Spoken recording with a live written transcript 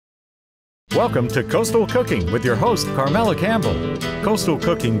Welcome to Coastal Cooking with your host, Carmela Campbell. Coastal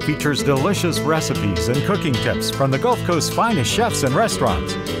Cooking features delicious recipes and cooking tips from the Gulf Coast's finest chefs and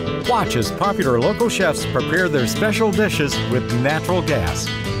restaurants. Watch as popular local chefs prepare their special dishes with natural gas.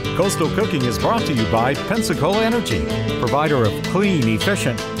 Coastal Cooking is brought to you by Pensacola Energy, provider of clean,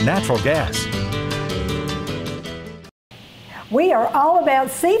 efficient natural gas. We are all about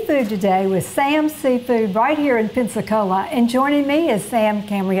seafood today with Sam's Seafood right here in Pensacola. And joining me is Sam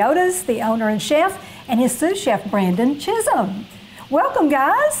Camariotes, the owner and chef, and his sous chef, Brandon Chism. Welcome,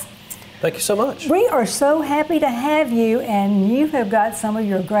 guys. Thank you so much. We are so happy to have you, and you have got some of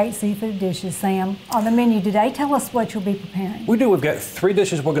your great seafood dishes, Sam, on the menu today. Tell us what you'll be preparing. We do. We've got 3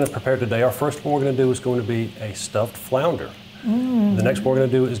 dishes we're going to prepare today. Our first one we're going to do is going to be a stuffed flounder. The next one we're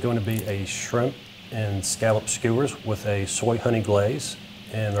going to do is going to be a shrimp and scallop skewers with a soy honey glaze.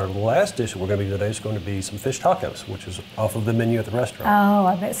 And our last dish that we're going to be today is going to be some fish tacos, which is off of the menu at the restaurant. Oh,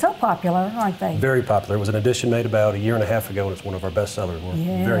 I bet. So popular, aren't they? Very popular. It was an addition made about 1.5 years ago, and it's one of our best sellers. We're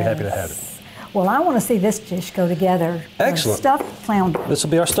very happy to have it. Well, I want to see this dish go together. Excellent. Stuffed flounder. This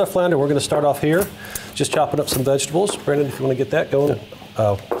will be our stuffed flounder. We're going to start off here, just chopping up some vegetables. Brandon, if you want to get that going,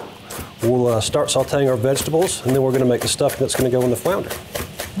 we'll start sauteing our vegetables, and then we're going to make the stuffing that's going to go in the flounder.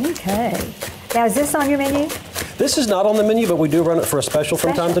 Okay. Now, is this on your menu? This is not on the menu, but we do run it for a special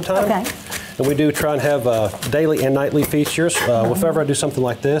from time to time. Okay. And we do try and have daily and nightly features. If ever I do something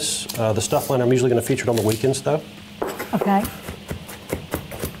like this, the stuffed flounder, I'm usually going to feature it on the weekends, though. Okay.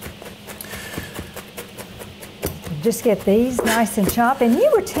 Just get these nice and chopped. And you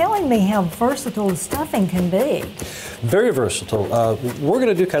were telling me how versatile the stuffing can be. Very versatile. We're going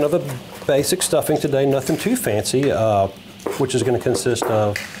to do kind of a basic stuffing today, nothing too fancy, which is going to consist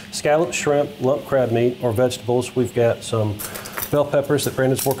of scallop, shrimp, lump crab meat, or vegetables. We've got some bell peppers that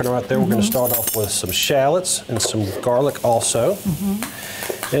Brandon's working on right there. We're going to start off with some shallots and some garlic also.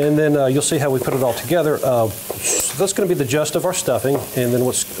 And then you'll see how we put it all together. So that's going to be the gist of our stuffing. And then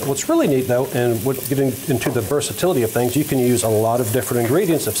what's really neat, though, and getting into the versatility of things, you can use a lot of different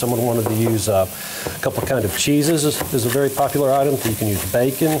ingredients. If someone wanted to use a couple kind of cheeses is a very popular item. You can use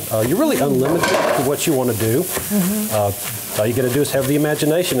bacon. You're really unlimited to what you want to do. All you got to do is have the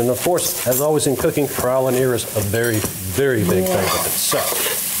imagination. And of course, as always in cooking, trial and error is a very, very big thing with it. So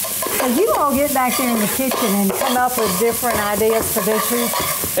you all get back there in the kitchen and come up with different ideas for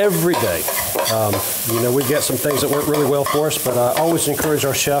dishes? Every day. You know, we get some things that work really well for us, but I always encourage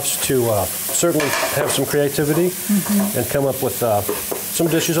our chefs to certainly have some creativity and come up with some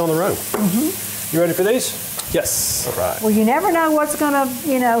dishes on their own. You ready for these? Yes. All right. Well, you never know what's going to,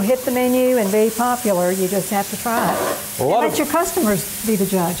 hit the menu and be popular. You just have to try it. Well, let your customers be the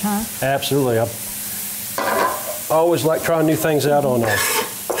judge, huh? Absolutely. I always like trying new things out on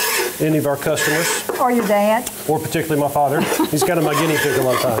any of our customers. Or your dad. Or particularly my father. He's kind of my guinea pig a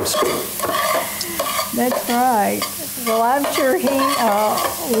lot of times. That's right. Well, I'm sure he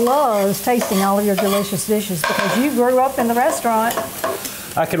loves tasting all of your delicious dishes because you grew up in the restaurant.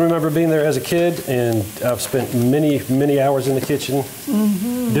 I can remember being there as a kid, and I've spent many, many hours in the kitchen,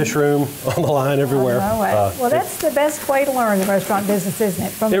 dish room, on the line, everywhere. Well, that's the best way to learn the restaurant business, isn't it?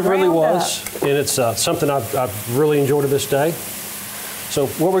 From the ground up. It really was, and it's something I've really enjoyed to this day. So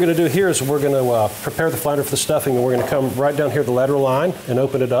what we're going to do here is we're going to prepare the flounder for the stuffing, and we're going to come right down here the lateral line and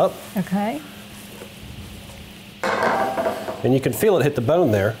open it up. Okay. And you can feel it hit the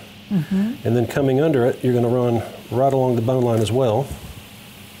bone there. And then coming under it, you're going to run right along the bone line as well.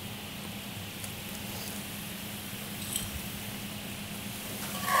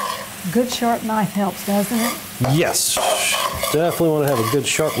 Good sharp knife helps, doesn't it? Yes. Definitely want to have a good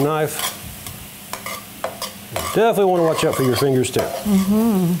sharp knife. Definitely want to watch out for your fingers too.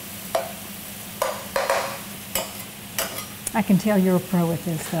 I can tell you're a pro at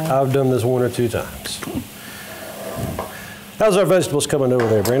this, though. I've done this 1 or 2 times. How's our vegetables coming over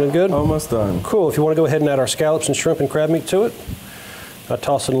there, Brandon? Good? Almost done. Cool. If you want to go ahead and add our scallops and shrimp and crab meat to it, I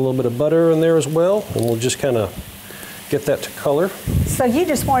toss in a little bit of butter in there as well, and we'll just kind of get that to color. So you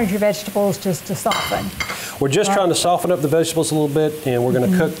just wanted your vegetables just to soften? We're just trying to soften up the vegetables a little bit, and we're going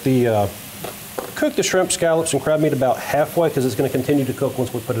to cook the shrimp, scallops, and crab meat about halfway because it's going to continue to cook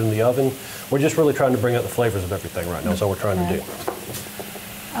once we put it in the oven. We're just really trying to bring out the flavors of everything right now. That's all we're trying to do.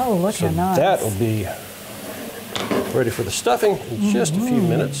 Oh, look how nice. That will be ready for the stuffing in just a few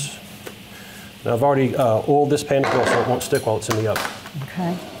minutes. Now I've already oiled this pan as well so it won't stick while it's in the oven.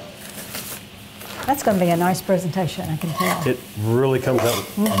 Okay. That's going to be a nice presentation, I can tell. It really comes out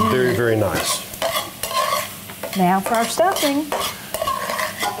very, very nice. Now for our stuffing.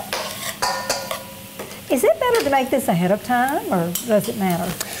 Is it better to make this ahead of time, or does it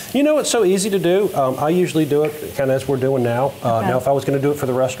matter? You know, it's so easy to do. I usually do it kind of as we're doing now. Now, if I was going to do it for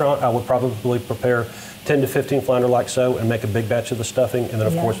the restaurant, I would probably prepare 10 to 15 flounder like so and make a big batch of the stuffing. And then,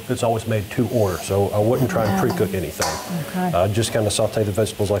 of course, it's always made to order. So I wouldn't try and pre-cook anything. Okay. Just kind of saute the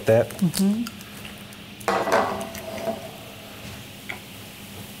vegetables like that. That's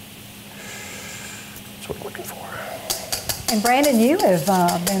what I'm looking for. And Brandon, you have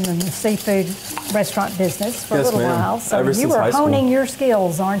been in the seafood restaurant business for a little while, so you were honing your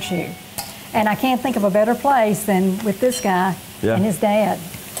skills, aren't you? And I can't think of a better place than with this guy and his dad.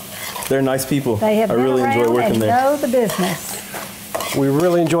 They're nice people. They have been really enjoy working and there. know the business. We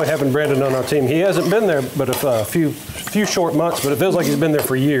really enjoy having Brandon on our team. He hasn't been there but a few short months, but it feels like he's been there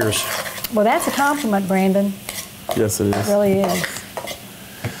for years. Well, that's a compliment, Brandon. Yes, it is. It really is.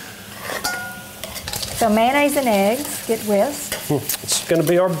 So mayonnaise and eggs get whisked. It's going to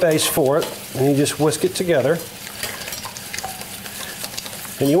be our base for it, and you just whisk it together.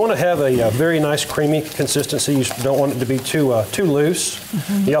 And you want to have a very nice creamy consistency. You don't want it to be too loose.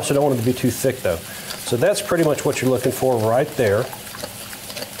 You also don't want it to be too thick, though. So that's pretty much what you're looking for right there.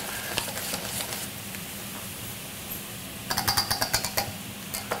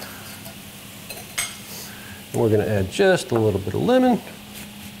 And we're going to add just a little bit of lemon.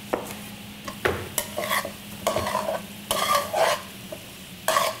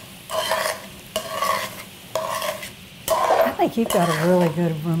 I think you've got a really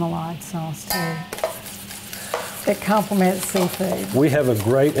good remoulade sauce too that complements seafood. We have a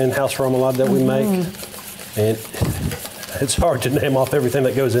great in-house remoulade that we make, and it's hard to name off everything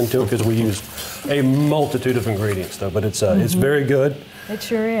that goes into it because we use a multitude of ingredients, though. But it's very good. It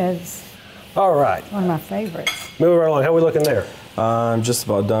sure is. All right, One of my favorites. moving right along. How are we looking there? I'm just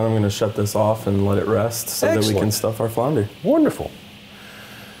about done. I'm going to shut this off and let it rest so that we can stuff our flounder. Wonderful.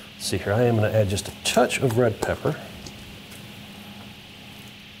 Let's see here. I am going to add just a touch of red pepper.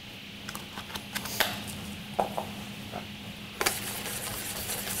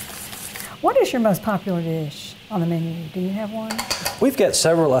 What is your most popular dish on the menu? Do you have one? We've got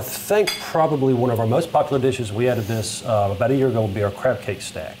several. I think probably one of our most popular dishes, we added this about a year ago, would be our crab cake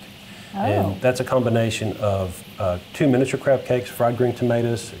stack. And that's a combination of 2 miniature crab cakes, fried green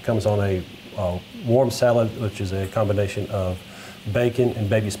tomatoes. It comes on a warm salad, which is a combination of bacon and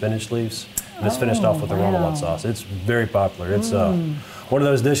baby spinach leaves. And it's finished off with a remoulade sauce. It's very popular. It's one of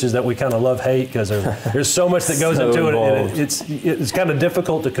those dishes that we kind of love-hate because there's so much that goes into it. And it's kind of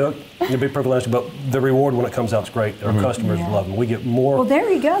difficult to cook, to be perfectly honest, but the reward when it comes out is great. Our customers love them. We get more. Well, there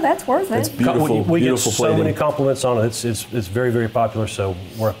you go. That's worth it. It's beautiful. We beautiful get so plating. many compliments on it. It's very, very popular. So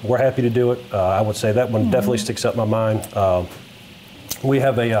we're happy to do it. I would say that one definitely sticks up my mind. We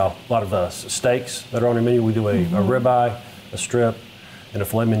have a lot of steaks that are on our menu. We do a ribeye, a strip, and a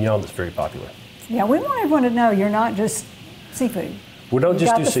filet mignon that's very popular. Yeah, we want everyone to know you're not just seafood. We don't You've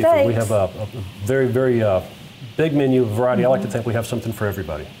just got do the seafood. We steaks. have a very, very big menu variety. I like to think we have something for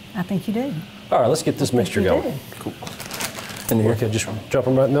everybody. I think you do. All right, let's get this mixture You going. do. Cool. And here. Okay, just jump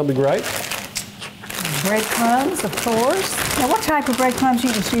them right in. That'll be great. Breadcrumbs, of course. Now, what type of breadcrumbs?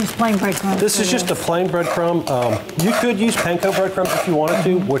 You just use plain breadcrumbs? This is just a plain breadcrumb. You could use panko breadcrumbs if you wanted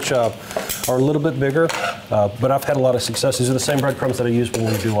to, which are a little bit bigger, but I've had a lot of success. These are the same breadcrumbs that I use when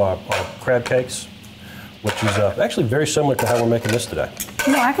we do our crab cakes, which is actually very similar to how we're making this today.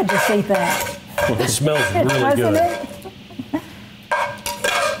 No, I could just eat that. It smells really Doesn't good. it?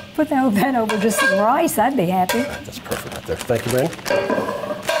 Put that over just some rice, I'd be happy. That's perfect right there. Thank you, Brandon.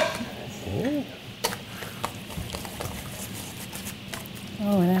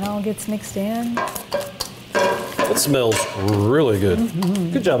 Oh, and that all gets mixed in. It smells really good.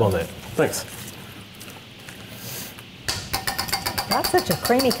 Good job on that. Thanks. Got such a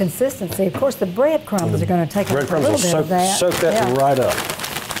creamy consistency. Of course, the breadcrumbs are going to take a Breadcrumbs little will bit of that. soak that right up.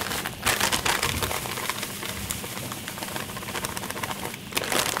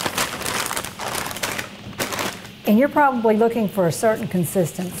 And you're probably looking for a certain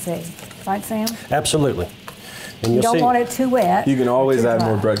consistency, right, Sam? Absolutely. And You you'll don't see, want it too wet. You can always too add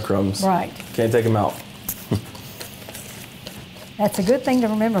more dry. breadcrumbs. Right. Can't take them out. That's a good thing to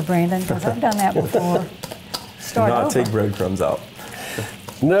remember, Brandon, because I've done that before. Do Start not over. take breadcrumbs out.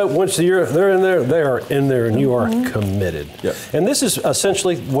 No, once they're in there, they are in there, and you are committed. Yep. And this is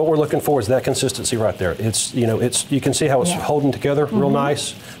essentially what we're looking for is that consistency right there. It's you can see how it's holding together real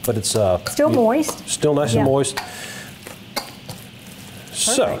nice, but it's Still moist. still nice and moist.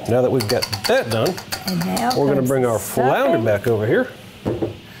 So now that we've got that done, And now we're going to comes bring our the flounder stuffing. back over here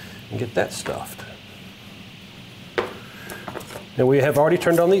and get that stuffed. And we have already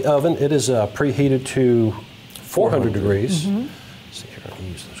turned on the oven. It is preheated to 400 degrees. Let's see here, I can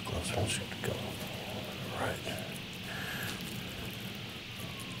use those gloves. I'm just going to go right.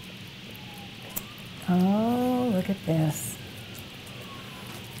 Oh, look at this.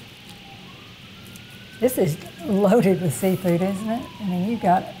 This is loaded with seafood, isn't it? I mean, you've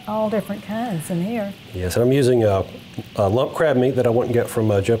got all different kinds in here. Yes, and I'm using a lump crab meat that I went and got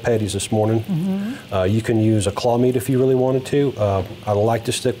from Joe Patty's this morning. You can use a claw meat if you really wanted to. I like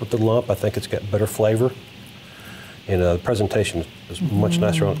to stick with the lump. I think it's got better flavor. And the presentation is much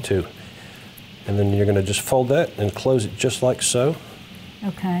nicer on it too. And then you're going to just fold that and close it just like so.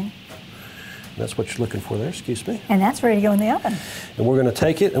 Okay. That's what you're looking for there, excuse me. And that's ready to go in the oven. And we're going to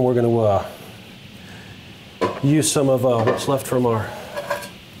take it and we're going to use some of what's left from our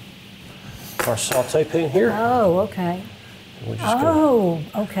saute pan here. Oh, okay.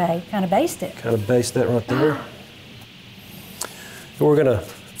 Okay. Kind of baste it. Kind of baste that right there. And we're going to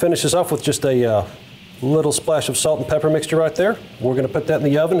finish this off with just a little splash of salt and pepper mixture right there. We're going to put that in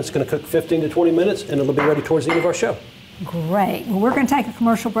the oven. It's going to cook 15 to 20 minutes, and it'll be ready towards the end of our show. Great. Well, we're going to take a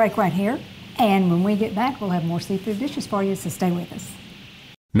commercial break right here. And when we get back, we'll have more seafood dishes for you, so stay with us.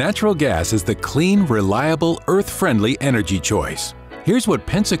 Natural gas is the clean, reliable, earth-friendly energy choice. Here's what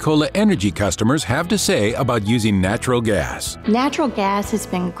Pensacola Energy customers have to say about using natural gas. Natural gas has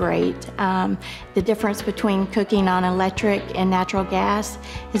been great. The difference between cooking on electric and natural gas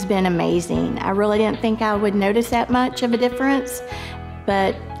has been amazing. I really didn't think I would notice that much of a difference,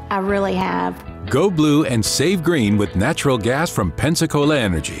 but I really have. Go blue and save green with natural gas from Pensacola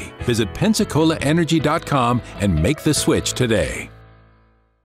Energy. Visit PensacolaEnergy.com and make the switch today.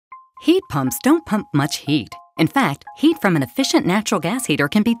 Heat pumps don't pump much heat. In fact, heat from an efficient natural gas heater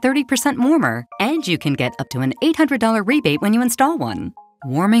can be 30% warmer, and you can get up to an $800 rebate when you install one.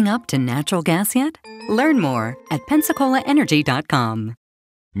 Warming up to natural gas yet? Learn more at PensacolaEnergy.com.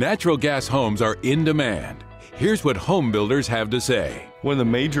 Natural gas homes are in demand. Here's what home builders have to say. One of the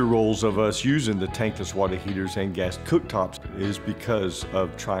major roles of us using the tankless water heaters and gas cooktops is because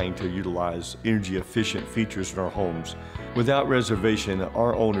of trying to utilize energy efficient features in our homes. Without reservation,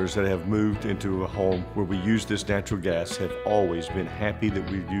 our owners that have moved into a home where we use this natural gas have always been happy that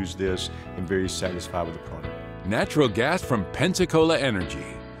we've used this and very satisfied with the product. Natural gas from Pensacola Energy,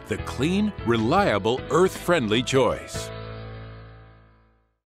 the clean, reliable, earth-friendly choice.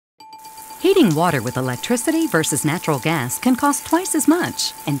 Heating water with electricity versus natural gas can cost twice as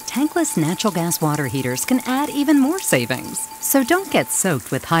much, and tankless natural gas water heaters can add even more savings. So don't get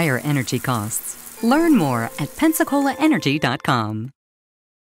soaked with higher energy costs. Learn more at PensacolaEnergy.com.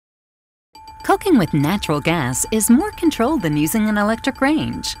 Cooking with natural gas is more controlled than using an electric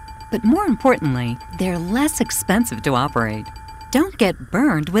range. But more importantly, they're less expensive to operate. Don't get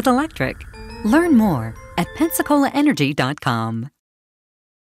burned with electric. Learn more at PensacolaEnergy.com.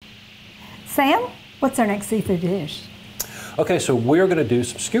 Sam, what's our next seafood dish? Okay, so we're going to do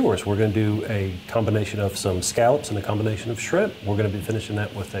some skewers. We're going to do a combination of some scallops and a combination of shrimp. We're going to be finishing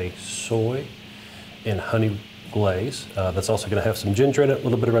that with a soy and honey glaze. That's also going to have some ginger in it, a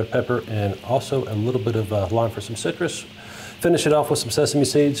little bit of red pepper, and also a little bit of lime for some citrus. Finish it off with some sesame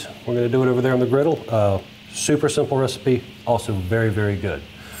seeds. We're going to do it over there on the griddle. Super simple recipe, also very, very good.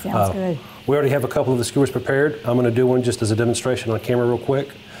 Sounds good. We already have a couple of the skewers prepared. I'm going to do one just as a demonstration on camera real quick.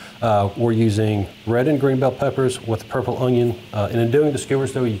 We're using red and green bell peppers with purple onion. And in doing the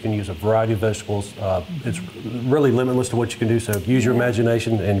skewers, though, you can use a variety of vegetables. It's really limitless to what you can do, so use your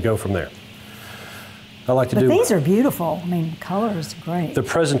imagination and go from there. I like to do. But these are beautiful. I mean, the color is great. The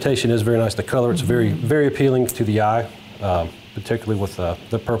presentation is very nice. The color, it's very, very appealing to the eye, particularly with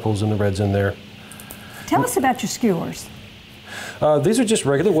the purples and the reds in there. Tell us about your skewers. These are just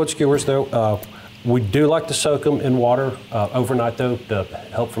regular wood skewers, though. We do like to soak them in water overnight, though, to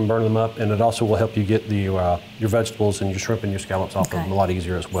help from burning them up, and it also will help you get your vegetables and your shrimp and your scallops off of them a lot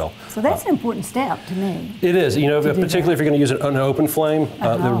easier as well. So that's an important step to me. It is, you know, particularly if you're going to use it on an open flame,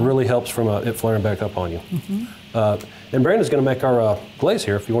 that really helps from it flaring back up on you. And Brandon's going to make our glaze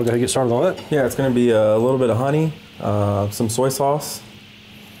here, if you want to go ahead and get started on that. Yeah, it's going to be a little bit of honey, some soy sauce,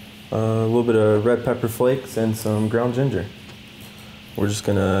 a little bit of red pepper flakes, and some ground ginger. We're just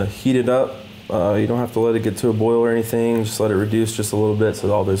going to heat it up. You don't have to let it get to a boil or anything, just let it reduce just a little bit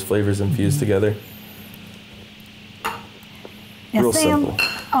so all those flavors infuse together. Now, Real Sam, simple.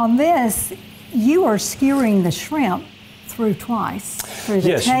 on this, you are skewering the shrimp through twice, through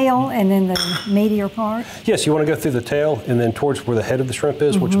the tail and then the meatier part? Yes, you want to go through the tail and then towards where the head of the shrimp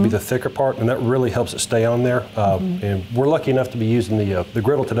is, which would be the thicker part, and that really helps it stay on there. And we're lucky enough to be using the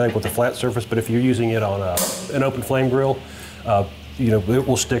griddle today with a flat surface, but if you're using it on an open flame grill, you know, it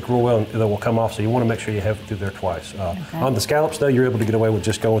will stick real well and it will come off, so you want to make sure you have it through there twice. On the scallops, though, you're able to get away with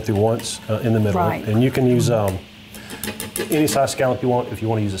just going through once in the middle. Right. And you can use any size scallop you want. If you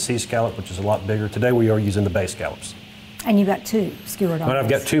want to use a sea scallop, which is a lot bigger, today we are using the bay scallops. And you've got two skewered on And I've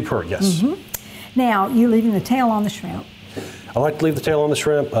got two per, yes. Now, you leaving the tail on the shrimp. I like to leave the tail on the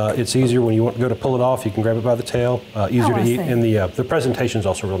shrimp. It's easier when you want to go to pull it off. You can grab it by the tail. Easier to eat, and the presentation is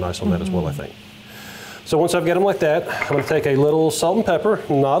also real nice on that as well, I think. So once I've got them like that, I'm going to take a little salt and pepper,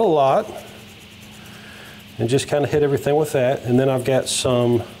 not a lot, and just kind of hit everything with that. And then I've got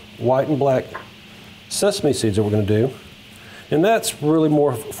some white and black sesame seeds that we're going to do. And that's really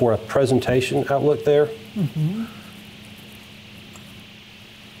more for a presentation outlook there.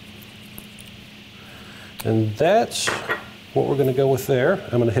 And that's what we're going to go with there.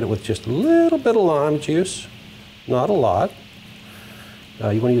 I'm going to hit it with just a little bit of lime juice, not a lot.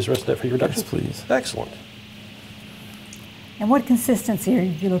 You want to use the rest of that for your reduction? Yes, please. Excellent. And what consistency are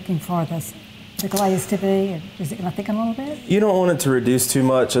you looking for the glaze to be? Or is it going to thicken a little bit? You don't want it to reduce too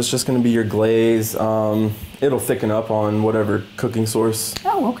much. It's just going to be your glaze. It'll thicken up on whatever cooking source.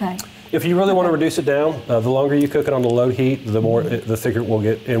 Oh, okay. If you really want to reduce it down, the longer you cook it on the low heat, the thicker it will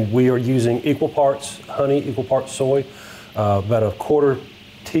get. And we are using equal parts honey, equal parts soy, about a quarter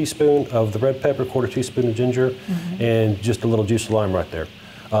teaspoon of the red pepper, quarter teaspoon of ginger, and just a little juice of lime right there.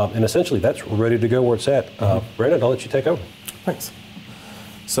 And essentially, that's ready to go where it's at. Brandon, I'll let you take over. Thanks.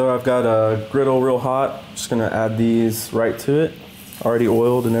 So I've got a griddle real hot. Just going to add these right to it, already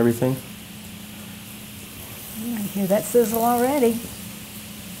oiled and everything. I hear that sizzle already.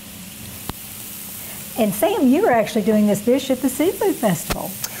 And Sam, you are actually doing this dish at the Seafood Festival.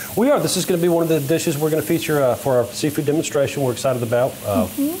 We are. This is going to be one of the dishes we're going to feature for our seafood demonstration we're excited about.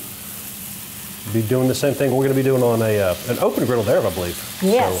 Be doing the same thing we're going to be doing on an open griddle there, I believe.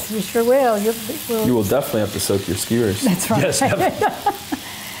 Yes, so, you sure will. You will definitely have to soak your skewers. That's right. Yes,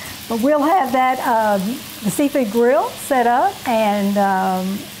 But we'll have that, the seafood grill set up and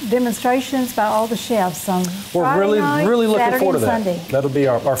demonstrations by all the chefs on Friday night, really looking Saturday forward to that. Sunday. That'll be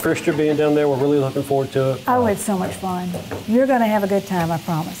our first year being down there. We're really looking forward to it. Oh, it's so much fun. You're going to have a good time, I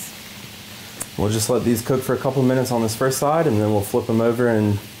promise. We'll just let these cook for a couple minutes on this first side, and then we'll flip them over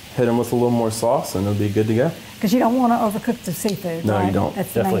and hit them with a little more sauce, and it'll be good to go. Because you don't want to overcook the seafood, No, right? you don't.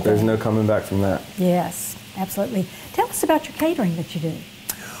 That's Definitely. There's no coming back from that. Yes, absolutely. Tell us about your catering that you do.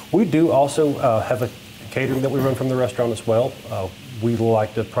 We do also have a catering that we run from the restaurant as well. We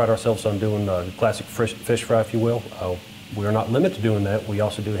like to pride ourselves on doing classic fish fry, if you will. We are not limited to doing that. We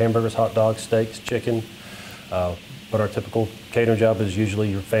also do hamburgers, hot dogs, steaks, chicken. But our typical catering job is usually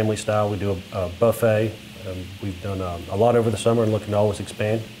your family style. We do a buffet. We've done a lot over the summer and looking to always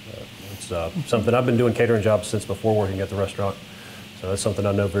expand. It's something I've been doing catering jobs since before working at the restaurant. So that's something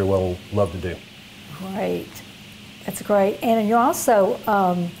I know very well and love to do. Great. That's great. And you're also,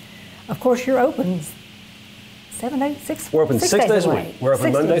 of course, you're open 7 days, 6 We're open 6 days a week. week. We're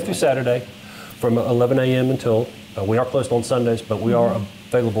open Monday through Saturday from 11 a.m. until, we are closed on Sundays, but we are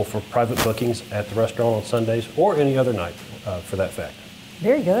available for private bookings at the restaurant on Sundays or any other night for that fact.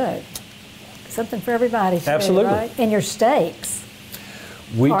 Very good. Something for everybody to Absolutely. do, right? And your steaks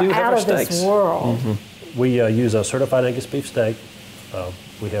We are do have out our of this steaks. world. We use a certified Angus beef steak.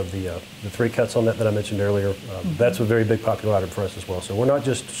 We have the 3 cuts on that I mentioned earlier. That's a very big popular item for us as well. So we're not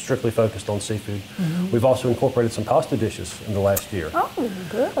just strictly focused on seafood. We've also incorporated some pasta dishes in the last year. Oh,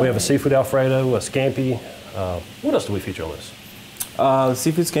 good. We have a seafood Alfredo, a scampi. What else do we feature on this? The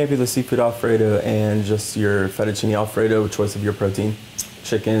seafood scampi, the seafood Alfredo, and just your fettuccine Alfredo, choice of your protein.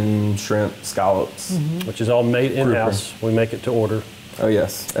 Chicken, shrimp, scallops. Which is all made in-house. We make it to order. Oh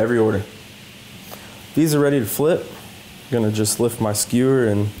yes, every order. These are ready to flip. I'm gonna just lift my skewer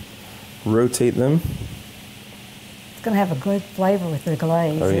and rotate them. It's going to have a good flavor with the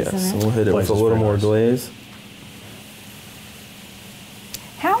glaze, Oh yes, isn't and it? we'll hit it Glaze with a is little very more nice. glaze.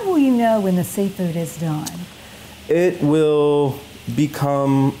 How will you know when the seafood is done? It will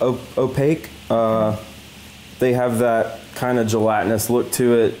become opaque. They have that kind of gelatinous look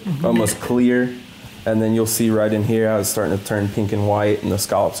to it, almost clear. And then you'll see right in here how it's starting to turn pink and white, and the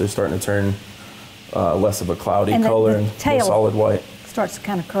scallops are starting to turn less of a cloudy And color the and more tail solid white. starts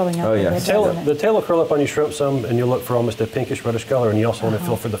kind of curling up Oh, a yeah. bit, The doesn't it? tail will curl up on your shrimp some, and you'll look for almost a pinkish reddish color, and you also want to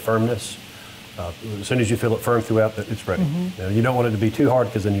feel for the firmness. As soon as you feel it firm throughout, it's ready. Now, you don't want it to be too hard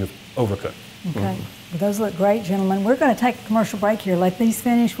because then you overcook. Okay. Well, those look great, gentlemen. We're going to take a commercial break here. Let these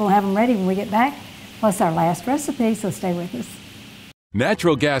finish. We'll have them ready when we get back, plus our last recipe, so stay with us.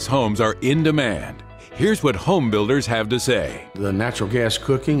 Natural gas homes are in demand. Here's what home builders have to say. The natural gas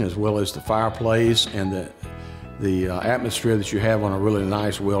cooking, as well as the fireplace and the atmosphere that you have on a really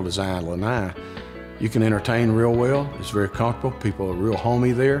nice, well-designed lanai, you can entertain real well. It's very comfortable. People are real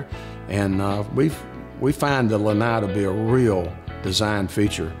homey there. And we find the lanai to be a real design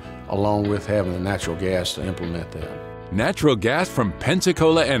feature, along with having the natural gas to implement that. Natural gas from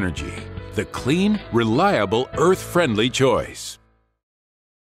Pensacola Energy, the clean, reliable, earth-friendly choice.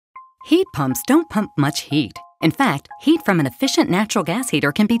 Heat pumps don't pump much heat. In fact, heat from an efficient natural gas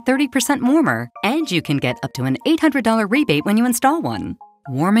heater can be 30% warmer, and you can get up to an $800 rebate when you install one.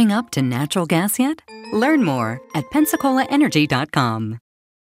 Warming up to natural gas yet? Learn more at PensacolaEnergy.com.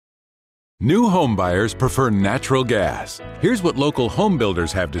 New home buyers prefer natural gas. Here's what local home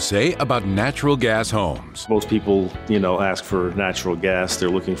builders have to say about natural gas homes. Most people, ask for natural gas. They're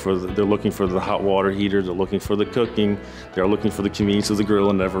looking for the hot water heater. They're looking for the cooking. They're looking for the convenience of the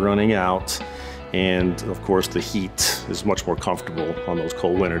grill and never running out. And of course, the heat is much more comfortable on those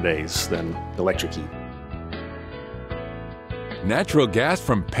cold winter days than electric heat. Natural gas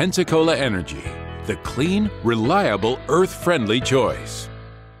from Pensacola Energy, the clean, reliable, earth-friendly choice.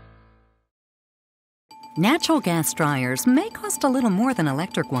 Natural gas dryers may cost a little more than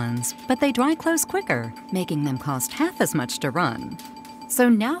electric ones, but they dry clothes quicker, making them cost half as much to run. So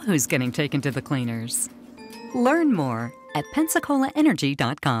now who's getting taken to the cleaners? Learn more at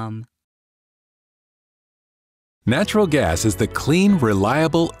PensacolaEnergy.com. Natural gas is the clean,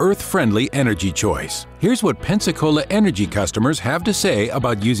 reliable, earth-friendly energy choice. Here's what Pensacola Energy customers have to say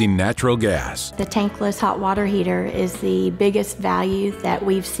about using natural gas. The tankless hot water heater is the biggest value that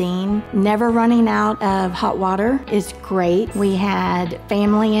we've seen. Never running out of hot water is great. We had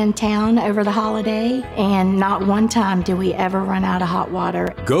family in town over the holiday, and not one time do we ever run out of hot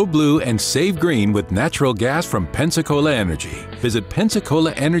water. Go blue and save green with natural gas from Pensacola Energy. Visit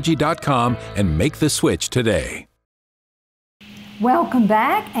PensacolaEnergy.com and make the switch today. Welcome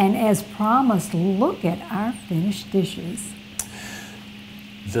back, and as promised, look at our finished dishes.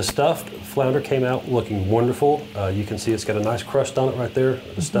 The stuffed flounder came out looking wonderful. You can see it's got a nice crust on it right there,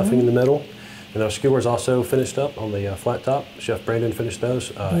 the stuffing in the middle. And our skewers also finished up on the flat top. Chef Brandon finished those.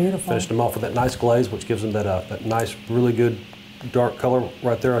 Beautiful. Finished them off with that nice glaze, which gives them that nice, really good dark color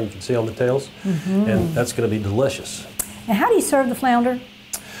right there, you can see on the tails. And that's going to be delicious. Now, how do you serve the flounder?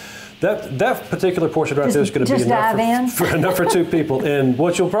 That particular portion right there is going to be enough for two people. And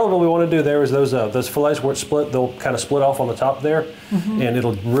what you'll probably want to do there is those fillets where it's split, they'll kind of split off on the top there, and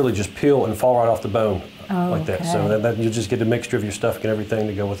it'll really just peel and fall right off the bone like that. So that you'll just get a mixture of your stuffing and everything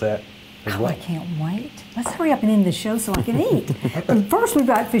to go with that as well. I can't wait. Let's hurry up and end the show so I can eat. But first, we've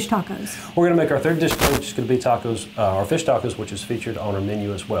got fish tacos. We're going to make our third dish today, which is going to be tacos, our fish tacos, which is featured on our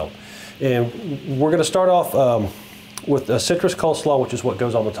menu as well. And we're going to start off with a citrus coleslaw, which is what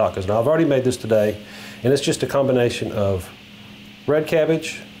goes on the tacos. Now, I've already made this today, and it's just a combination of red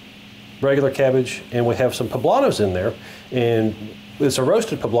cabbage, regular cabbage, and we have some poblanos in there. And it's a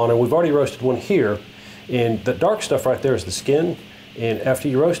roasted poblano. We've already roasted one here, and the dark stuff right there is the skin. And after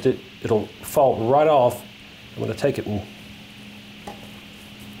you roast it, it'll fall right off. I'm going to take it and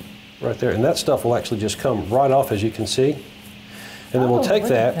right there, and that stuff will actually just come right off, as you can see. And then we'll take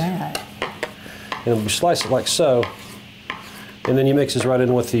that, and we'll slice it like so. And then you mix this right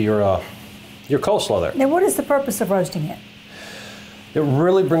in with your coleslaw there. Now, what is the purpose of roasting it? It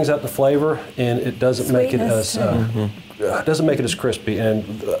really brings out the flavor, and it doesn't make it as crispy. And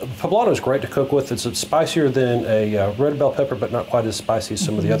poblano is great to cook with. It's spicier than a red bell pepper, but not quite as spicy as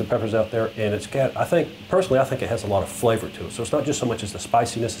some of the other peppers out there. And it's got, personally, I think it has a lot of flavor to it. So it's not just so much as the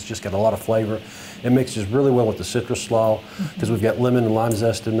spiciness; it's just got a lot of flavor. It mixes really well with the citrus slaw because we've got lemon and lime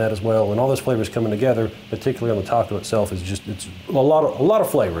zest in that as well, and all those flavors coming together, particularly on the taco itself, is just—it's a lot of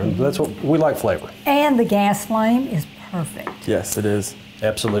flavor, and that's what we like, flavor. And the gas flame is perfect. Yes, it is.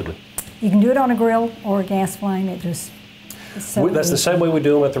 Absolutely. You can do it on a grill or a gas flame. It just that's the same way we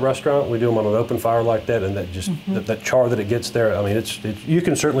do them at the restaurant. We do them on an open fire like that, and that just that char that it gets there. I mean, you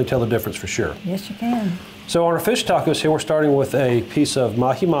can certainly tell the difference for sure. Yes, you can. So on our fish tacos here, we're starting with a piece of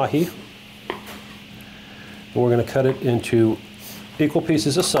mahi-mahi. We're going to cut it into equal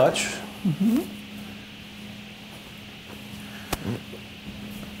pieces as such.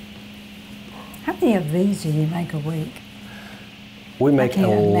 How many of these do you make a week? We make a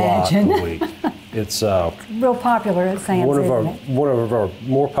lot a week. It's real popular at Sam's, one of our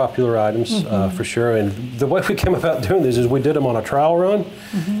more popular items for sure. And the way we came about doing this is we did them on a trial run,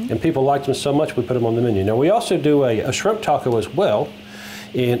 and people liked them so much we put them on the menu. Now we also do a shrimp taco as well,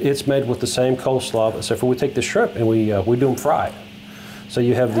 and it's made with the same coleslaw, except for we take the shrimp and we do them fried. So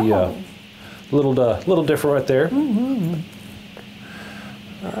you have the little different right there.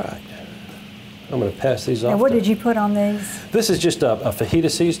 All right. I'm going to pass these off. Now, what did you put on these? This is just a fajita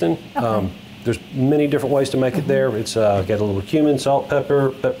seasoning. Okay. There's many different ways to make it there. It's got a little cumin, salt, pepper,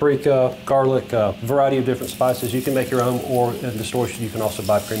 paprika, garlic, a variety of different spices. You can make your own, or in the stores you can also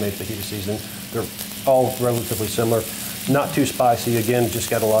buy pre-made fajita seasoning. They're all relatively similar. Not too spicy. Again, just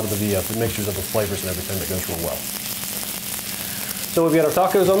got a lot of the mixtures of the flavors and everything that goes real well. So we've got our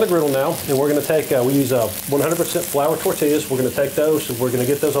tacos on the griddle now, and we're going to take, we use 100% flour tortillas. We're going to take those, and we're going to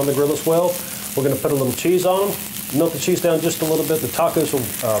get those on the grill as well. We're going to put a little cheese on them, melt the cheese down just a little bit. The tacos will,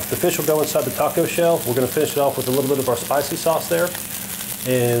 the fish will go inside the taco shell. We're going to finish it off with a little bit of our spicy sauce there.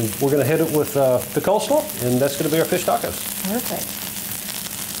 And we're going to hit it with the coleslaw, and that's going to be our fish tacos. Perfect.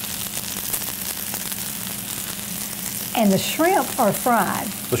 And the shrimp are fried.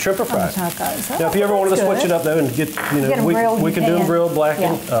 The shrimp are fried. On the tacos. Now, if you ever wanted to switch it up though and get, you know, Get 'em grilled, we can do them grilled,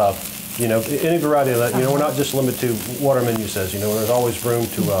 blackened, Yeah. you know, any variety of that. You know, we're not just limited to what our menu says. You know, there's always room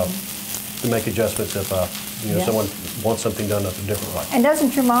to make adjustments if you know, Yeah. someone wants something done up a different way. And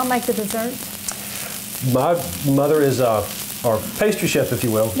doesn't your mom make the desserts? My mother is our pastry chef, if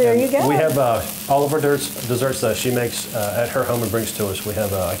you will. There you go. We have all of our desserts that she makes at her home and brings to us. We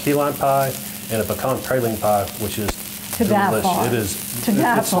have a key lime pie and a pecan praline pie, which is To die delicious. for. It is. To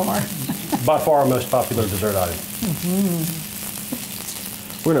die It's for. by far our most popular dessert item.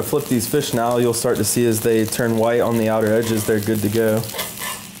 We're gonna flip these fish now. You'll start to see as they turn white on the outer edges, they're good to go.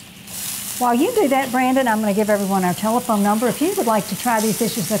 While you do that, Brandon, I'm going to give everyone our telephone number. If you would like to try these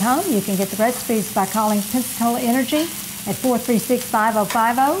dishes at home, you can get the recipes by calling Pensacola Energy at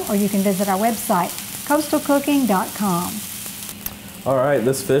 436-5050, or you can visit our website, coastalcooking.com. All right,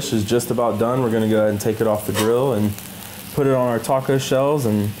 this fish is just about done. We're gonna go ahead and take it off the grill and put it on our taco shells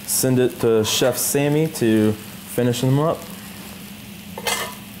and send it to Chef Sammy to finish them up.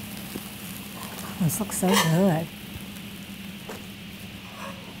 This looks so good.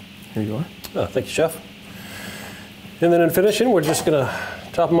 Here you are. Oh, thank you, Chef. And then in finishing, we're just going to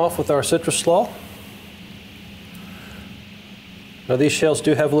top them off with our citrus slaw. Now these shells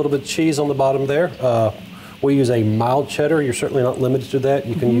do have a little bit of cheese on the bottom there. We use a mild cheddar. You're certainly not limited to that.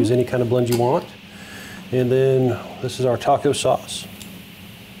 You can use any kind of blend you want. And then this is our taco sauce.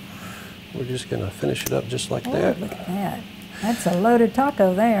 We're just going to finish it up just like that. Look at that. That's a loaded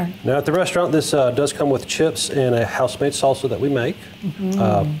taco there. Now at the restaurant, this does come with chips and a house-made salsa that we make.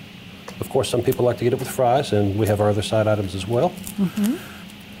 Of course, some people like to get it with fries, and we have our other side items as well.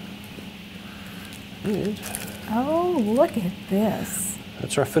 And Oh, look at this.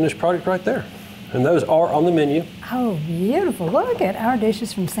 that's our finished product right there. And those are on the menu. Oh, beautiful. Look at our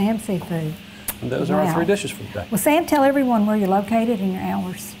dishes from Sam Seafood. And those are our Wow. 3 dishes for today. Well, Sam, tell everyone where you're located and your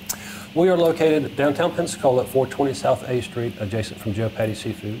hours. We are located downtown Pensacola at 420 South A Street, adjacent from Joe Patty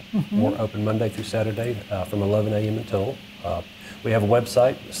Seafood. We're open Monday through Saturday from 11 a.m. until. We have a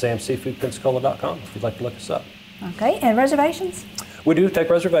website, samseafoodpensacola.com, if you'd like to look us up. Okay, and reservations? We do take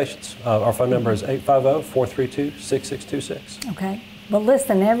reservations. Our phone number is 850-432-6626. Okay. Well,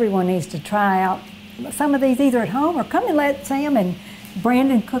 listen, everyone needs to try out some of these either at home or come and let Sam and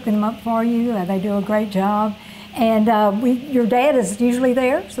Brandon cook them up for you. They do a great job. And your dad is usually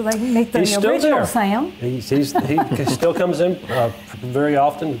there, so they can meet the original Sam. He still comes in very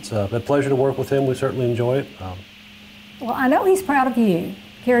often. It's a pleasure to work with him. We certainly enjoy it. Well, I know he's proud of you,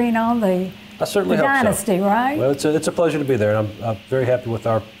 carrying on the I certainly hope dynasty, so. right? Well, it's a pleasure to be there, and I'm very happy with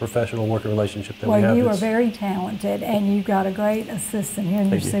our professional working relationship that we have. Well, you are very talented, and you've got a great assistant here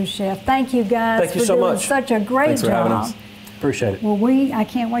in your sous chef. Thank you, guys, Thank you for so doing much. such a great Thanks for having job. us. Appreciate it. Well, I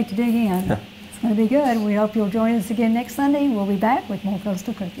can't wait to dig in. It's going to be good. We hope you'll join us again next Sunday. We'll be back with more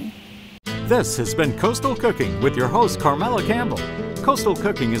Coastal Cooking. This has been Coastal Cooking with your host, Carmela Campbell. Coastal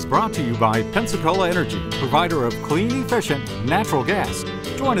Cooking is brought to you by Pensacola Energy, provider of clean, efficient natural gas.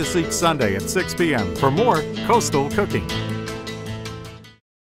 Join us each Sunday at 6 p.m. for more Coastal Cooking.